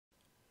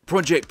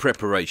Project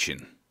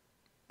preparation.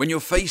 When you're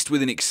faced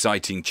with an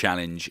exciting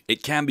challenge,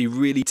 it can be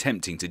really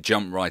tempting to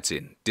jump right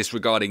in,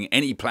 disregarding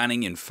any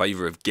planning in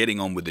favour of getting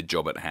on with the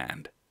job at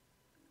hand.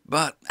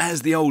 But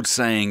as the old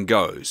saying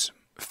goes,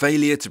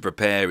 failure to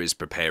prepare is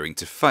preparing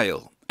to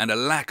fail, and a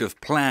lack of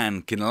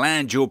plan can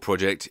land your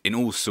project in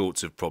all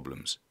sorts of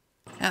problems.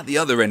 At the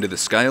other end of the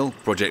scale,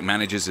 project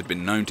managers have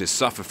been known to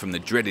suffer from the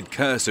dreaded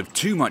curse of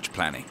too much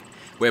planning,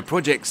 where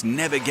projects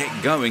never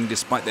get going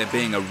despite there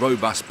being a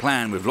robust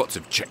plan with lots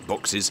of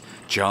checkboxes,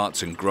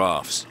 charts and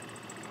graphs.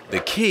 The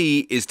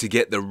key is to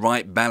get the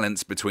right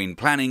balance between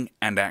planning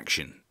and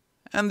action.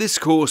 And this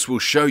course will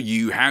show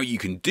you how you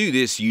can do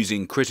this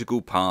using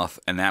critical path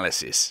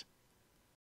analysis.